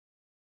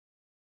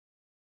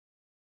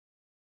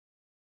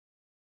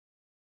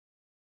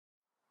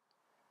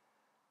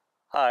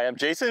Hi, I'm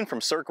Jason from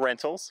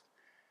cirq-rentals,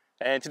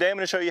 and today I'm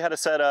going to show you how to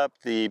set up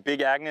the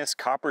Big Agnes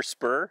Copper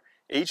Spur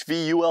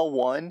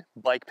UL1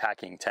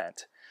 bikepacking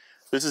tent.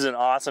 This is an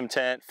awesome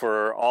tent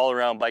for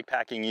all-around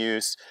bikepacking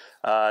use,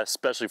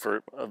 especially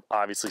for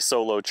obviously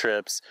solo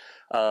trips.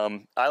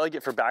 I like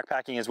it for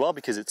backpacking as well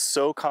because it's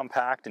so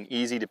compact and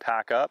easy to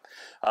pack up.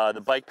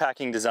 The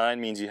bikepacking design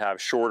means you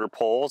have shorter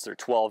poles. They're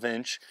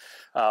 12-inch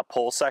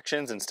pole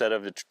sections instead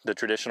of the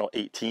traditional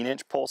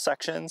 18-inch pole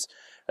sections.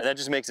 And that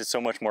just makes it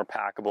so much more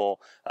packable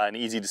and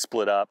easy to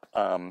split up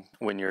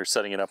when you're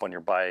setting it up on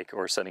your bike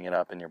or setting it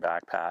up in your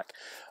backpack.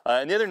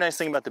 And the other nice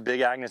thing about the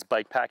Big Agnes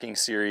Bikepacking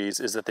series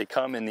is that they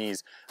come in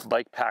these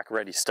Bikepack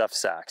ready stuff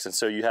sacks. And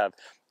so you have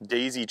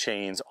daisy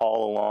chains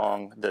all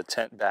along the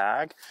tent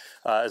bag,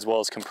 as well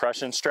as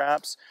compression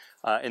straps.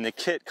 And the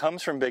kit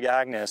comes from Big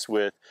Agnes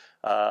with,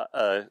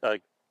 I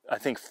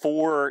think,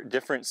 4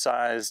 different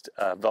sized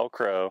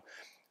Velcro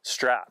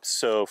straps.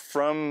 So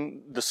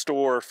from the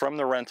store, from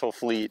the rental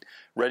fleet,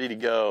 ready to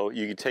go,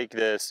 you can take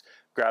this,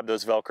 grab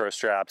those Velcro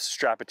straps,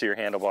 strap it to your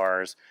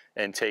handlebars,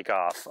 and take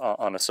off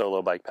on a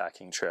solo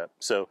bikepacking trip.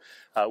 So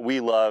we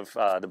love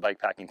the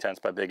bikepacking tents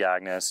by Big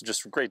Agnes.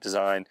 Just great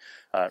design,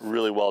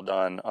 really well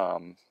done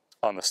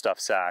on the stuff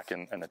sack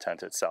and the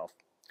tent itself.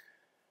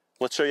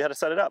 Let's show you how to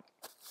set it up.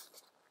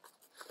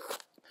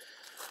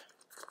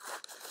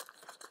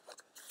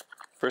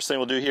 First thing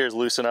we'll do here is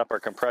loosen up our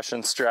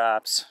compression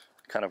straps,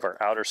 kind of our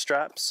outer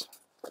straps.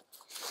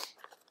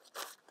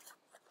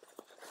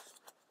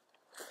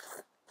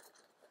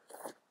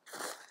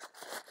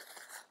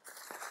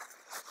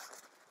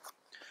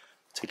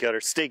 Take out our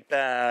stake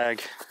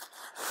bag.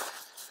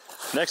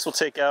 Next we'll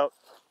take out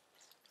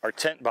our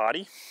tent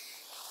body.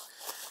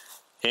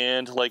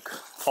 And like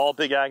all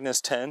Big Agnes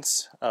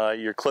tents,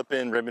 your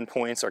clip-in ribbon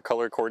points are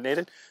color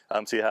coordinated.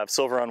 So you have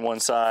silver on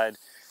one side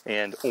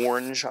and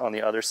orange on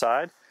the other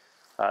side.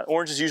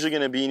 Orange is usually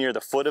going to be near the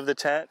foot of the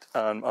tent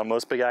on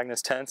most Big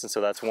Agnes tents, and so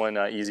that's one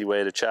easy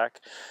way to check.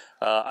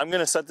 I'm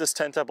going to set this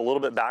tent up a little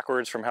bit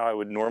backwards from how I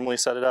would normally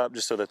set it up,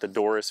 just so that the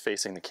door is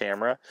facing the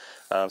camera.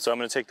 So I'm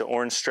going to take the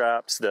orange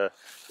straps, the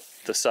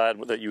side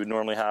that you would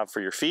normally have for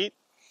your feet,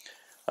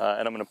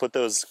 and I'm going to put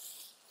those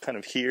kind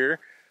of here.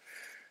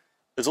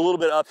 It's a little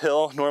bit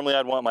uphill. Normally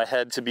I'd want my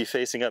head to be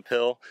facing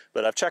uphill,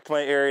 but I've checked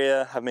my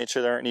area. I've made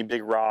sure there aren't any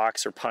big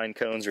rocks or pine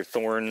cones or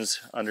thorns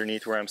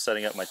underneath where I'm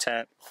setting up my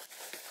tent.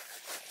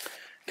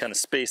 Kind of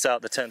space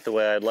out the tent the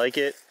way I'd like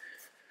it.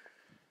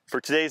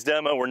 For today's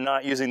demo, we're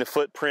not using the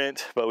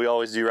footprint, but we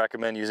always do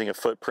recommend using a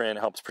footprint.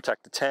 It helps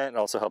protect the tent. It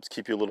also helps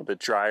keep you a little bit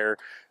drier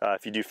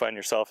if you do find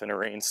yourself in a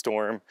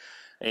rainstorm.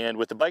 And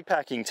with the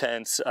bikepacking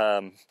tents,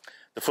 the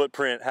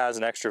footprint has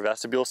an extra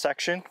vestibule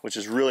section, which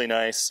is really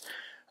nice.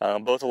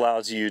 Both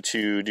allows you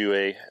to do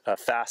a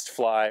fast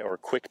fly or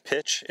quick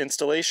pitch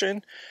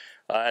installation,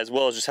 as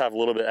well as just have a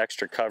little bit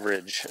extra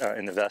coverage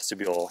in the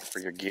vestibule for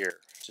your gear,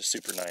 which is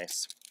super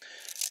nice.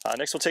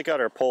 Next we'll take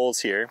out our poles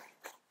here.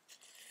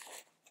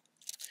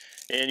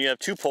 And you have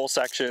 2 pole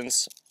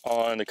sections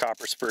on the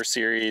Copper Spur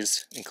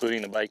series,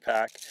 including the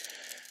Bikepack.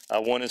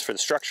 One is for the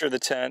structure of the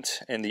tent,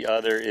 and the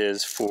other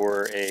is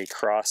for a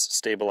cross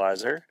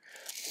stabilizer.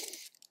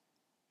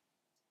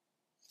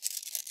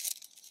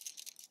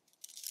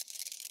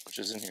 Which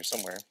is in here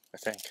somewhere, I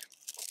think.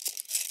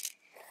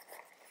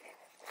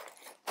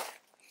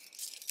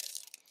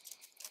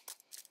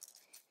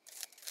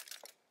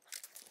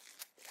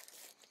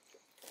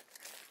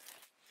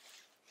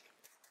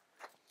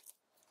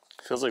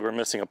 Feels like we're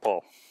missing a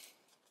pole.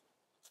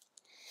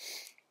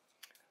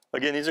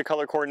 Again, these are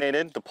color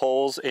coordinated, the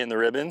poles and the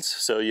ribbons.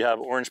 So you have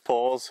orange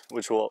poles,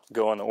 which will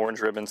go on the orange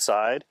ribbon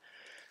side.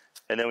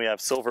 And then we have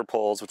silver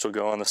poles, which will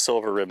go on the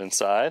silver ribbon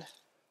side.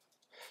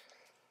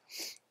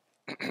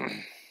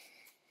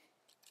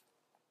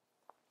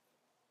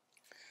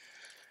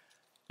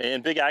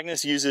 And Big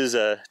Agnes uses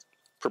a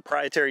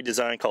proprietary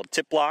design called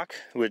tip lock,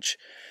 which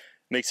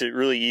makes it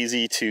really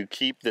easy to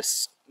keep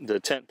the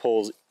tent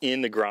poles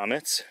in the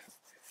grommets.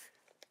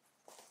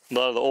 A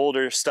lot of the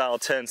older style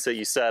tents that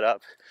you set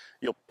up,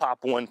 you'll pop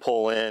one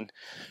pole in, and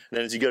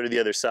then as you go to the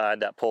other side,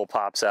 that pole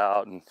pops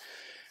out and it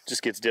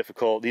just gets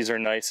difficult. These are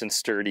nice and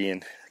sturdy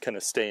and kind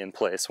of stay in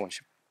place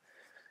once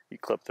you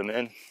clip them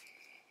in.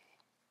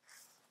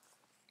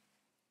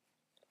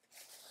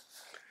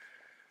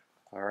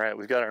 All right,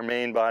 we've got our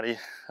main body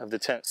of the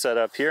tent set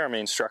up here, our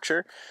main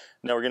structure.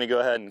 Now we're going to go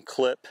ahead and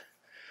clip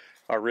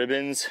our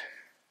ribbons.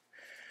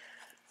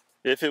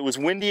 If it was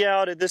windy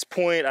out at this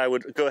point, I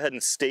would go ahead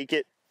and stake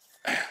it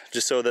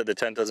just so that the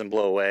tent doesn't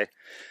blow away,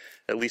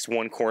 at least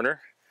one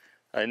corner.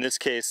 In this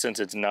case, since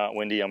it's not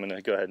windy, I'm going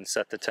to go ahead and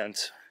set the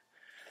tent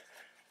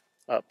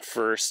up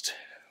first,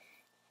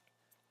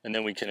 and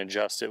then we can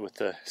adjust it with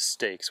the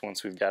stakes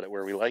once we've got it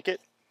where we like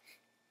it.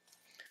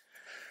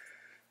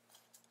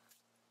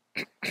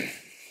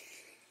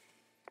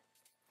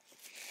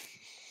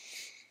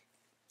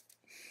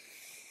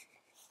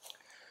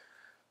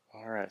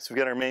 All right, so we've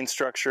got our main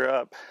structure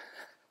up.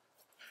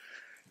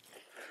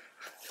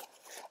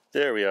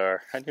 There we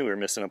are. I knew we were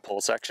missing a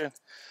pole section.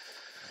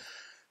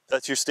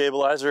 That's your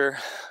stabilizer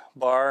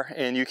bar,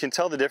 and you can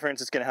tell the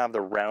difference. It's going to have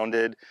the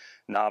rounded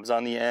knobs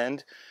on the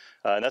end.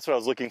 And that's what I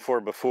was looking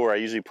for before. I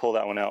usually pull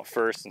that one out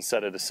first and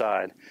set it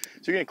aside.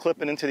 So you're going to clip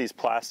it into these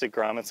plastic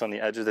grommets on the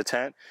edge of the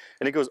tent,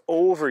 and it goes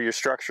over your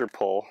structure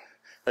pole.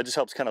 That just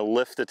helps kind of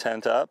lift the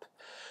tent up,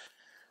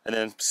 and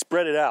then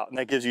spread it out, and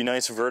that gives you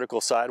nice vertical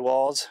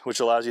sidewalls,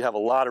 which allows you to have a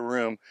lot of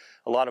room,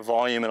 a lot of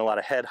volume, and a lot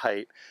of head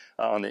height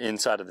on the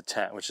inside of the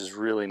tent, which is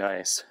really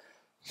nice.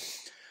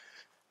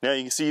 Now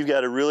you can see you've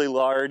got a really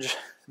large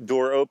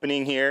door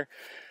opening here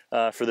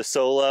for the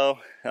solo.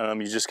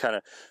 You just kind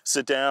of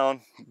sit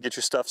down, get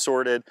your stuff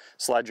sorted,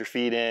 slide your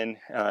feet in,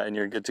 and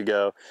you're good to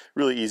go.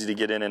 Really easy to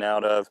get in and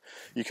out of.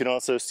 You can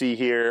also see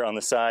here on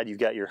the side you've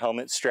got your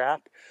helmet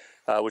strap,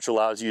 which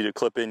allows you to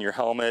clip in your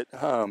helmet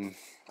on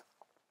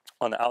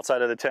the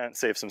outside of the tent,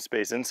 save some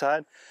space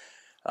inside,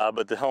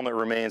 but the helmet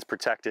remains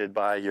protected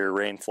by your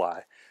rain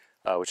fly,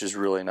 which is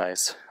really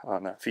nice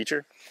on that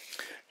feature.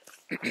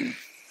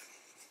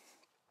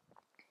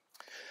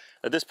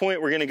 At this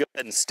point, we're going to go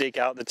ahead and stake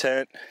out the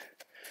tent.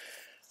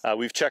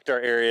 We've checked our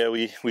area.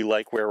 We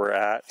like where we're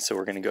at, so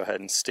we're going to go ahead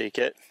and stake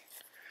it.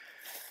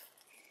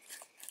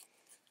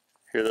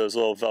 Here are those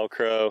little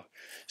Velcro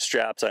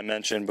straps I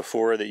mentioned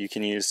before that you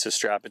can use to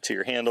strap it to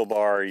your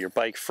handlebar, your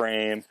bike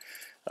frame,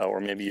 or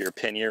maybe your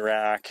pannier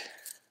rack.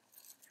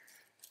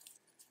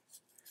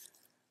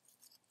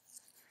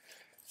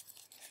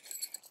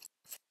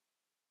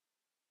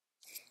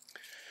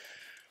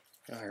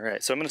 All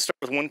right, so I'm going to start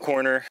with one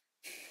corner.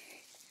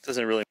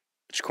 Doesn't really matter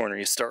which corner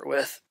you start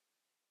with.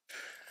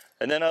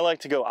 And then I like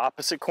to go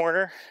opposite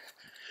corner.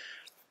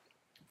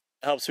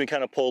 It helps me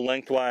kind of pull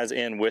lengthwise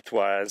and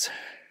widthwise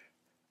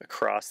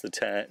across the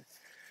tent.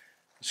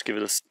 Just give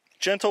it a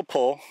gentle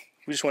pull.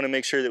 We just want to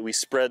make sure that we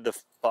spread the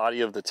body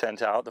of the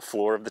tent out, the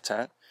floor of the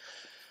tent.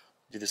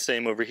 Do the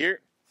same over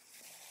here.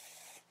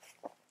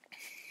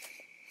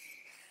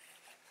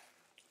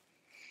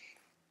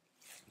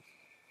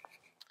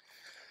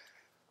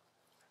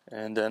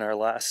 And then our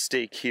last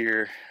stake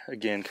here,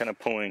 again, kind of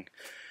pulling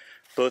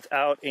both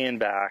out and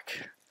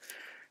back.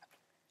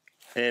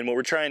 And what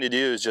we're trying to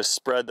do is just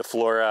spread the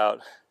floor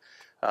out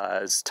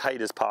as tight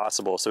as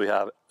possible so we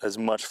have as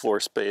much floor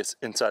space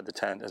inside the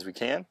tent as we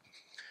can.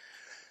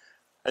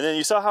 And then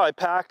you saw how I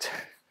packed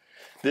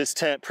this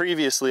tent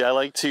previously. I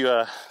like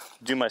to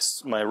do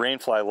my rain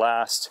fly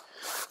last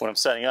when I'm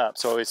setting up,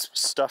 so I always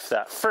stuff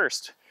that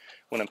first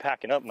when I'm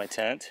packing up my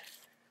tent.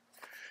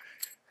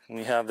 And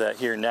we have that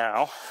here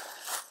now.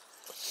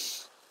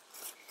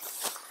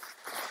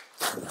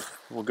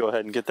 We'll go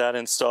ahead and get that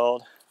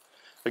installed.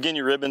 Again,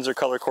 your ribbons are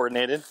color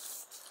coordinated.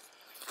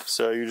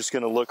 So you're just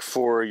going to look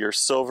for your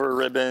silver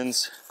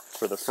ribbons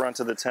for the front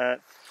of the tent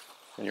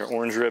and your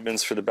orange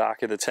ribbons for the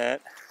back of the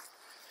tent.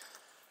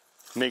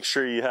 Make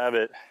sure you have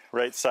it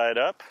right side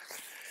up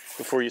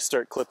before you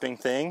start clipping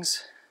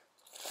things.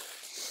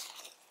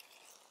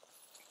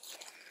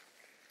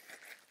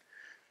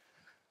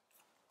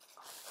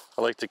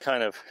 I like to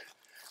kind of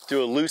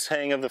do a loose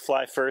hang of the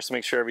fly first,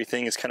 make sure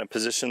everything is kind of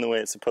positioned the way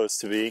it's supposed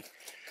to be,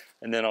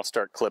 and then I'll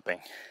start clipping.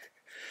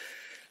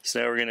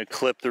 So now we're going to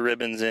clip the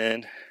ribbons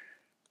in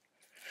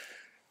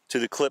to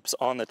the clips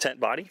on the tent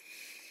body.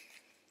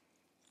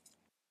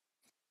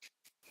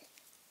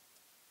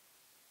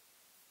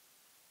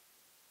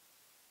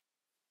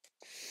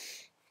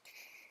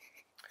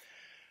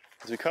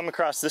 As we come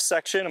across this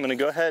section, I'm going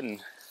to go ahead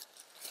and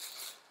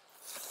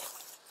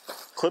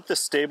clip the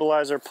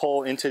stabilizer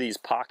pole into these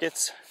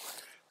pockets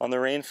on the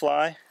rain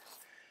fly.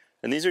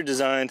 And these are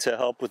designed to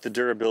help with the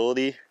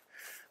durability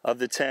of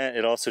the tent.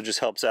 It also just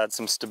helps add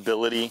some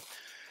stability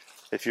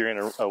if you're in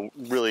a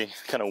really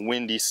kind of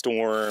windy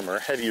storm or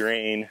heavy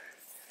rain.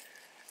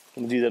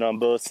 I'm going to do that on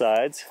both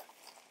sides.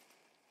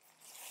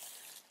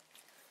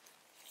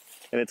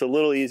 And it's a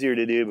little easier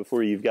to do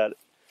before you've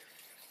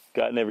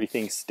gotten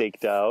everything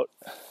staked out.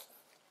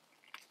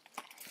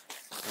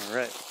 All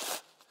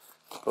right,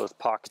 both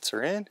pockets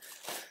are in.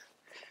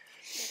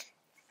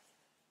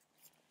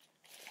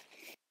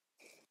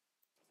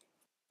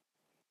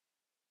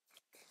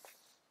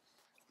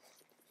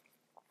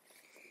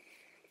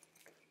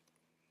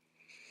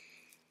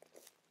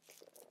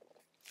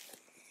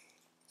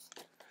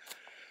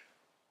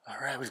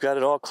 All right, we've got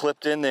it all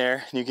clipped in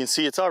there. And you can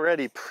see it's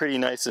already pretty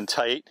nice and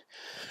tight.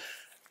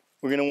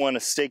 We're going to want to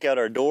stake out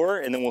our door,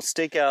 and then we'll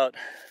stake out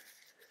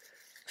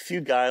a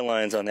few guy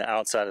lines on the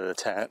outside of the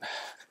tent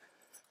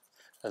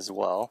as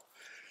well.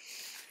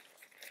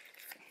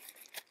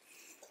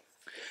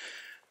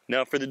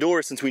 Now for the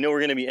door, since we know we're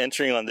going to be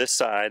entering on this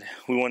side,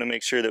 we want to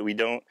make sure that we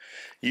don't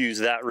use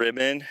that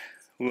ribbon.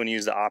 We want to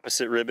use the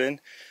opposite ribbon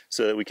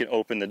so that we can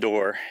open the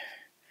door.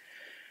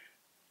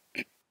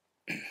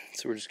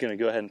 So we're just going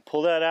to go ahead and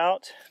pull that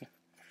out.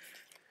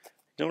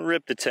 Don't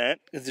rip the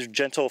tent, because they're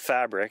gentle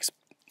fabrics,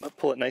 but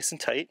pull it nice and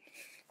tight.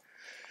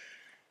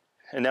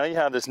 And now you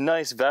have this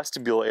nice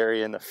vestibule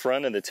area in the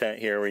front of the tent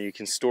here where you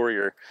can store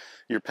your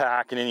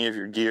pack and any of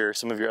your gear,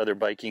 some of your other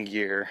biking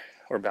gear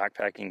or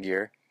backpacking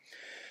gear.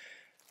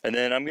 And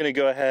then I'm going to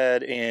go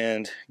ahead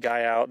and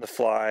guy out the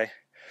fly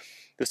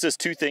This does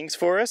two things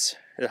for us.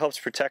 It helps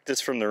protect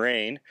us from the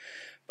rain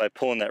by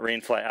pulling that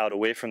rain fly out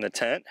away from the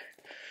tent.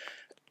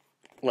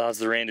 Allows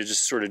the rain to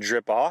just sort of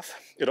drip off.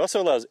 It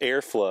also allows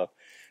airflow.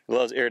 It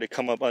allows air to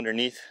come up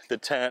underneath the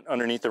tent,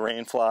 underneath the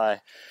rain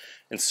fly,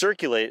 and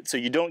circulate so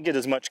you don't get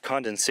as much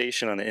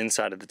condensation on the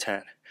inside of the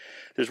tent.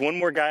 There's one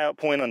more guy out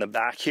point on the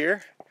back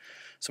here,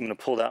 so I'm going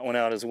to pull that one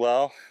out as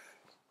well.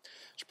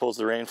 Which pulls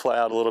the rain fly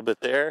out a little bit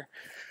there.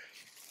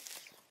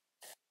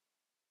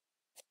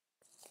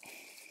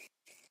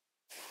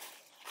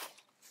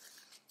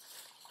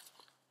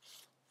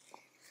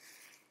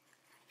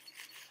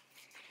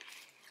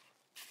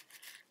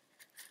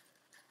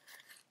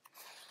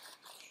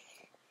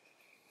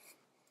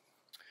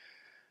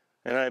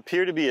 And I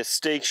appear to be a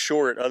stake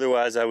short,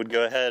 otherwise I would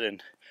go ahead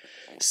and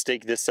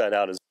stake this side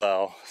out as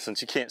well.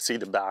 Since you can't see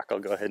the back, I'll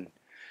go ahead and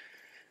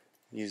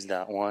use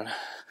that one.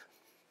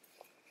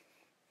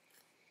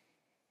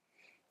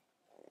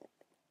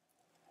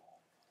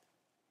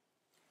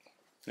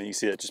 And you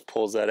see that just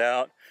pulls that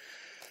out.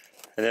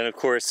 And then of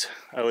course,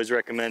 I always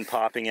recommend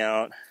popping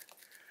out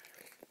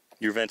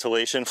your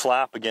ventilation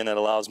flap. Again, that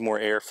allows more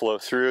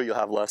airflow through. You'll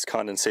have less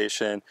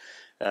condensation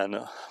and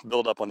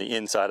build up on the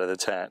inside of the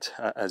tent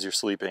as you're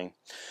sleeping.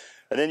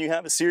 And then you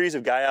have a series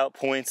of guy out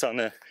points on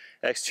the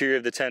exterior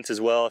of the tent as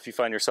well. If you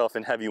find yourself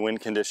in heavy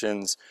wind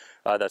conditions,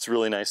 that's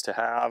really nice to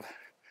have.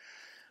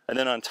 And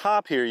then on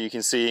top here, you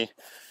can see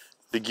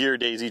the gear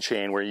daisy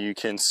chain where you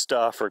can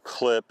stuff or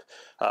clip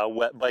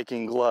wet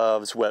biking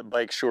gloves, wet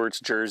bike shorts,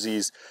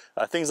 jerseys,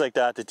 things like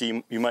that that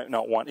you might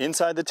not want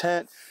inside the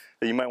tent,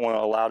 that you might want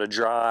to allow to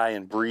dry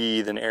and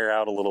breathe and air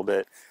out a little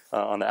bit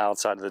on the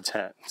outside of the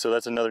tent. So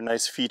that's another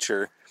nice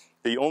feature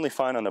that you only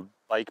find on the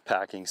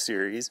Bikepacking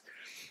series.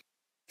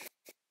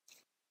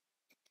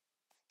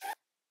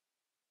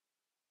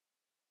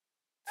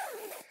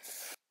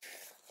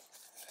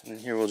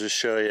 And here we'll just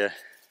show you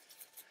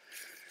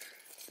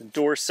the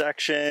door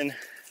section.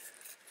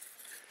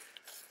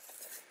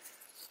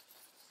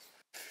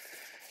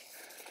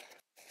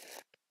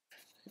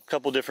 A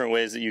couple different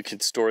ways that you can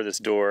store this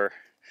door.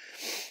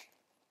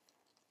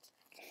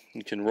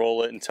 You can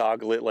roll it and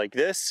toggle it like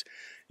this.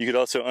 You could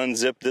also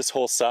unzip this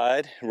whole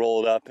side,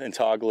 roll it up and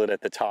toggle it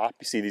at the top.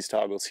 You see these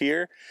toggles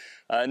here.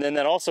 And then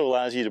that also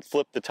allows you to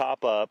flip the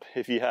top up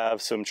if you have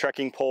some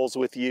trekking poles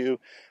with you,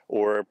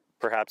 or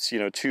perhaps,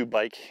 two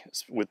bikes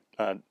with,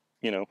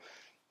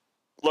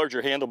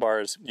 larger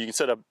handlebars. You can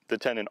set up the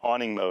tent in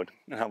awning mode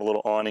and have a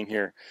little awning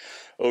here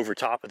over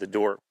top of the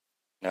door.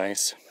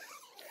 Nice.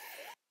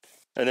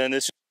 And then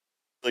this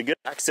really good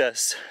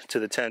access to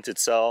the tent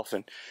itself,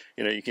 and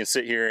you can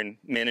sit here and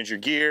manage your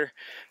gear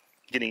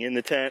getting in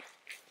the tent.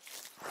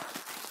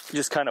 You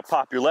just kind of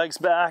pop your legs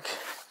back,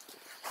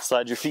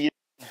 slide your feet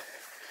in,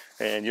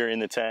 and you're in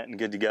the tent and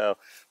good to go.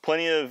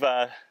 Plenty of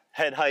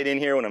head height in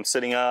here when I'm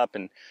sitting up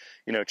and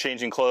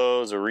changing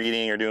clothes or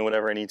reading or doing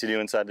whatever I need to do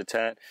inside the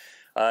tent.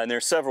 And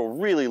there's several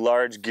really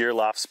large gear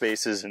loft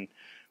spaces and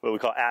what we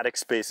call attic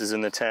spaces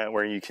in the tent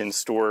where you can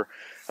store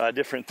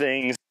different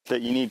things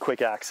that you need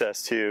quick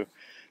access to.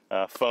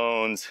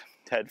 Phones,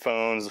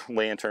 headphones,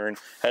 lantern,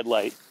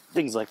 headlight,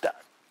 things like that.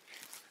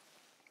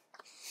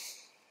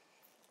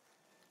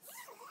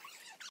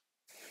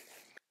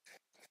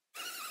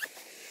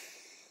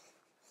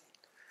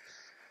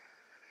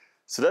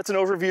 So that's an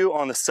overview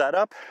on the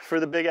setup for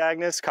the Big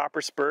Agnes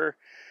Copper Spur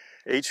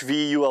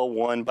HV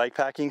UL1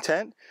 bikepacking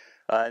tent.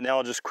 Now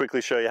I'll just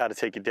quickly show you how to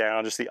take it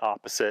down, just the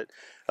opposite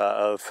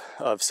of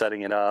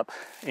setting it up.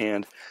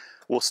 And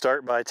we'll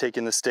start by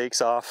taking the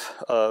stakes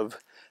off of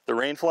the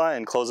rain fly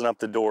and closing up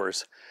the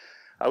doors.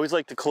 I always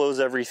like to close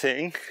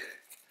everything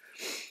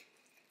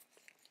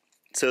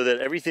so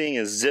that everything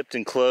is zipped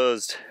and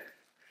closed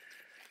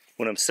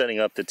when I'm setting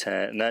up the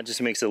tent, and that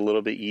just makes it a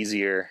little bit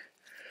easier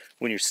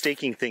when you're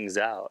staking things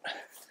out.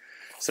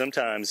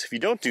 Sometimes if you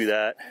don't do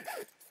that,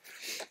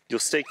 you'll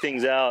stake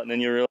things out and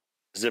then you realize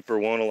the zipper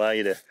won't allow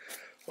you to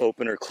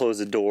open or close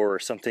the door or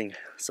something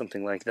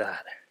like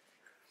that,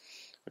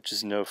 which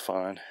is no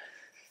fun.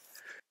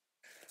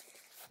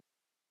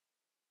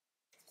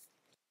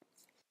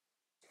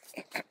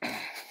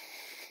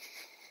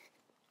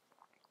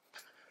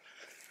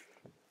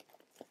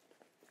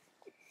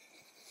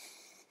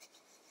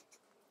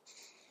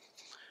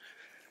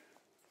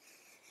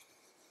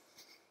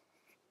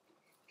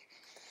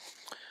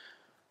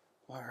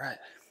 All right.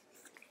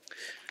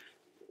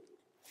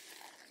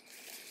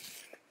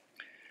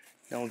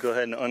 Now we'll go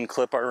ahead and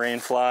unclip our rain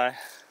fly.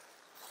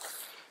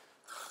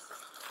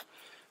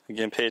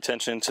 Again, pay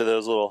attention to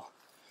those little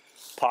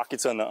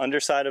pockets on the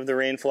underside of the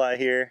rain fly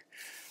here,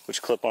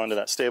 which clip onto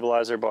that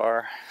stabilizer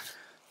bar.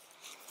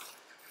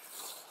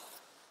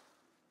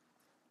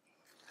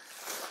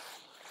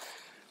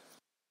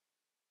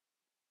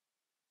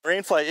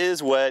 Rain fly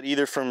is wet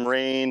either from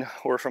rain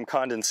or from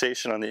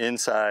condensation on the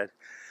inside.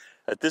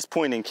 At this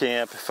point in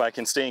camp, if I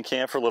can stay in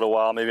camp for a little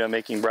while, maybe I'm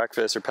making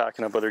breakfast or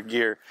packing up other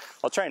gear,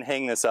 I'll try and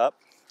hang this up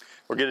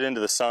or get it into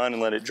the sun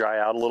and let it dry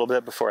out a little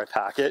bit before I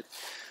pack it.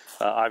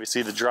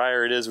 Obviously, the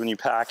drier it is when you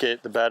pack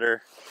it, the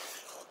better.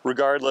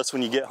 regardless,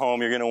 when you get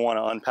home, you're going to want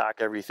to unpack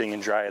everything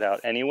and dry it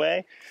out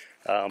anyway.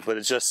 But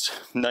it's just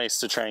nice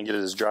to try and get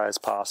it as dry as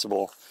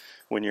possible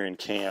when you're in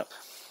camp.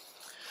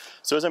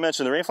 So as I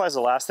mentioned, the rainfly is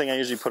the last thing I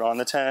usually put on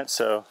the tent,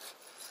 so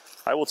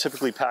I will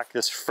typically pack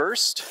this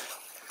first,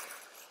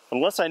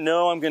 unless I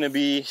know I'm going to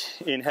be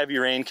in heavy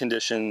rain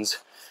conditions,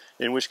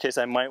 in which case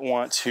I might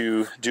want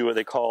to do what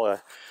they call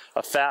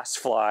a fast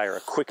fly or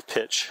a quick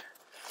pitch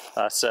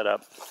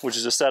setup, which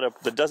is a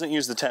setup that doesn't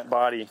use the tent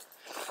body,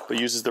 but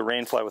uses the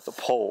rainfly with the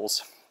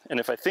poles. And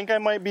if I think I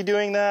might be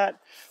doing that,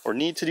 or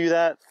need to do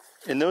that,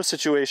 in those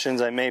situations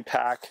I may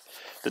pack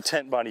the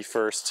tent body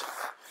first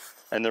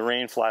and the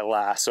rainfly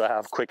last, so I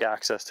have quick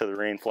access to the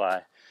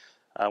rainfly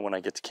when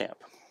I get to camp.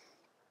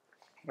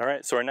 All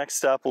right, so our next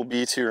step will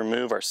be to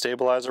remove our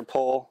stabilizer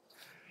pole.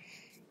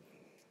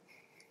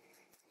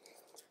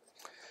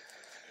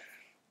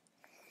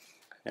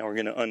 Now we're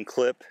going to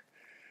unclip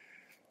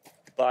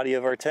the body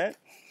of our tent.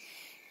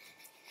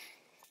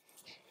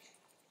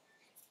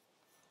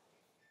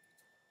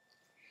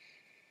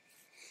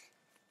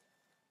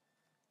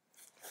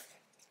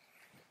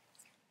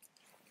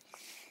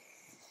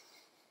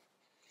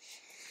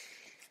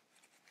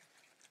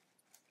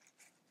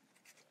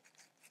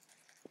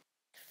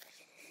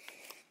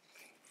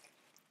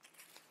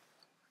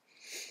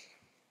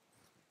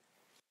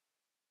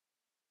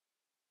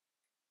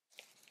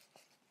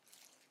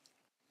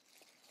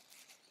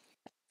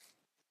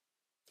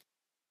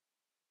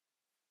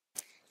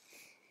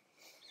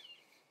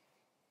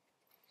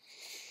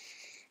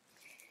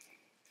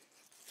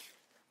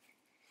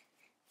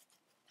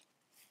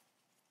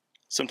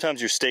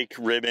 Sometimes your stake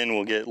ribbon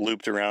will get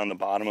looped around the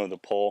bottom of the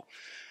pole.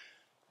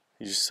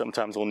 You just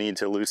sometimes will need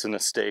to loosen a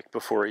stake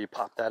before you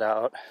pop that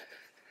out.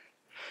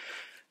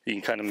 You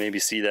can kind of maybe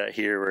see that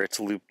here where it's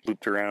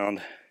looped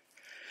around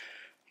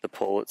the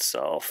pole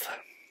itself.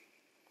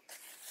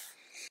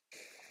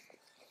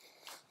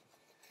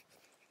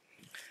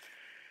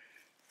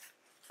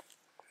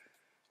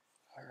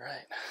 All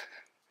right.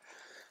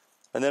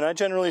 And then I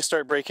generally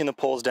start breaking the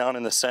poles down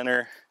in the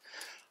center.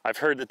 I've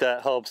heard that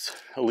that helps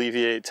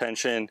alleviate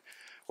tension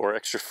or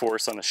extra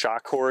force on the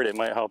shock cord. It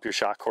might help your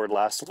shock cord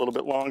last a little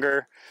bit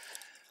longer.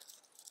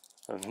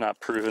 I've not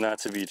proven that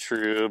to be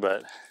true,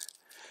 but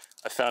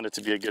I found it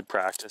to be a good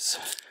practice.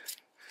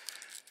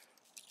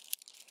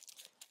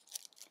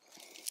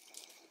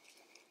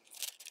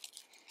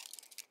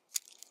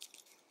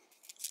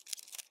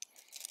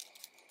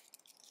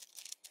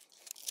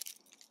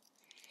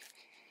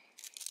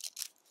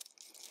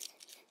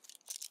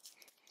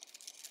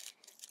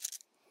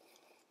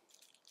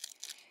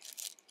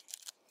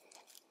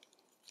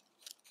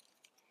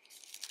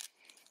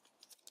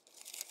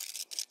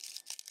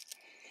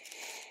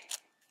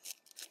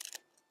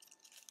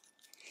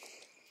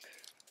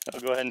 I'll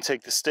go ahead and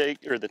take the stake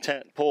or the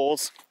tent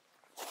poles,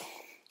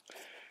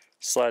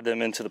 slide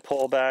them into the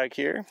pole bag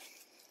here.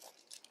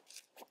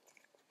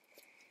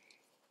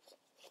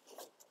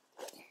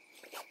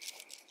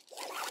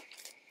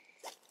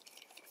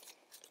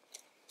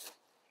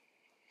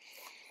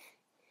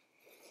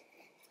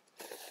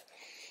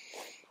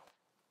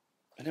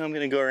 And now I'm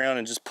going to go around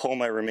and just pull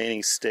my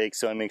remaining stakes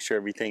so I make sure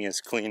everything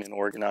is clean and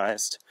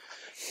organized.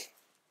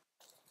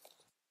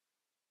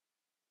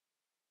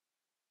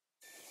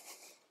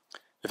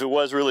 If it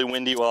was really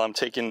windy while I'm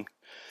taking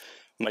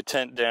my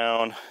tent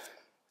down,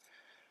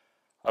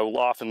 I will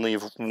often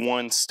leave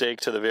one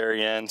stake to the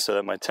very end so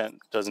that my tent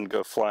doesn't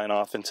go flying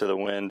off into the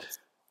wind,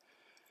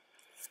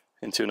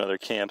 into another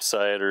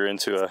campsite or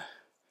into a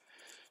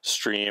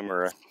stream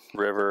or a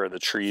river or the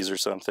trees or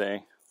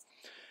something.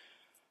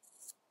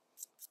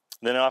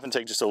 Then I often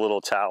take just a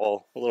little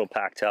towel, a little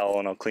pack towel,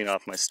 and I'll clean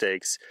off my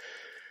stakes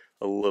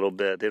a little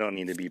bit. They don't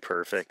need to be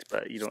perfect,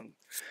 but you don't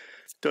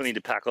need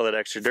to pack all that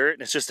extra dirt.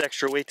 It's just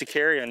extra weight to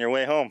carry on your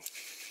way home.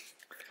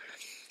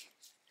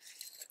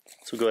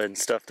 So go ahead and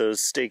stuff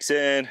those stakes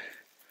in.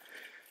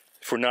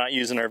 If we're not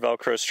using our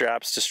Velcro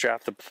straps to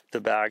strap the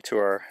bag to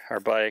our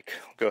bike,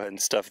 go ahead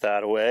and stuff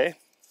that away.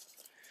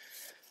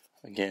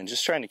 Again,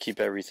 just trying to keep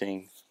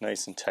everything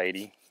nice and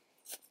tidy.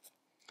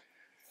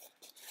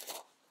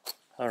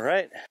 All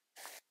right,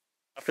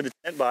 for the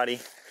tent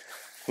body,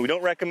 we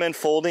don't recommend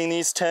folding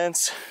these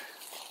tents.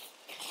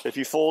 If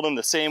you fold them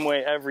the same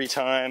way every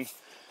time,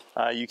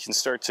 you can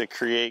start to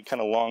create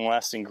kind of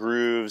long-lasting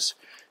grooves.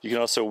 You can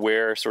also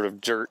wear sort of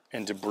dirt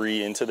and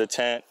debris into the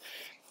tent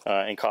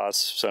and cause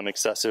some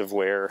excessive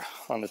wear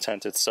on the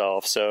tent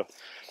itself. So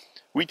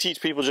we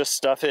teach people just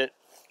stuff it.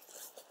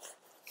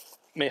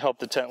 May help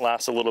the tent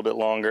last a little bit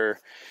longer.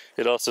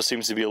 It also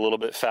seems to be a little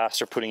bit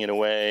faster putting it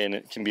away, and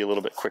it can be a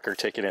little bit quicker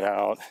taking it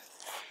out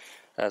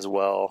as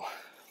well.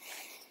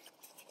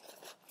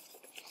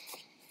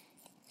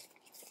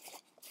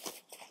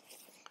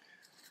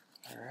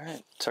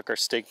 Alright, tuck our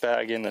stake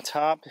bag in the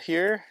top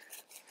here.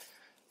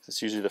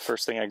 That's usually the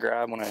first thing I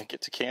grab when I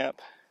get to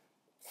camp.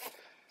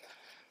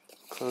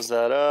 Close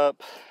that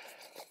up.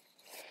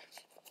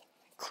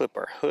 Clip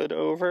our hood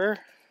over.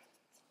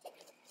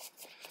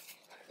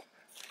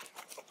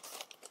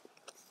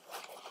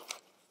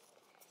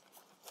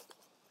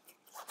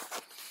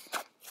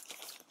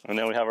 And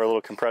then we have our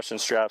little compression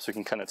straps, so we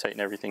can kind of tighten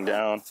everything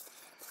down.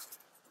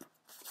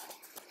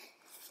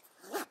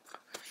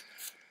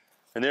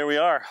 And there we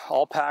are,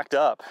 all packed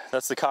up.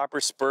 That's the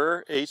Copper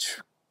Spur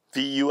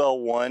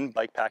UL1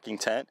 bikepacking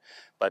tent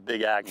by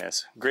Big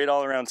Agnes. Great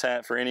all-around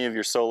tent for any of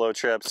your solo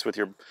trips with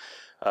your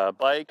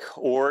bike,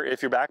 or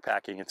if you're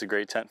backpacking, it's a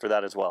great tent for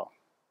that as well.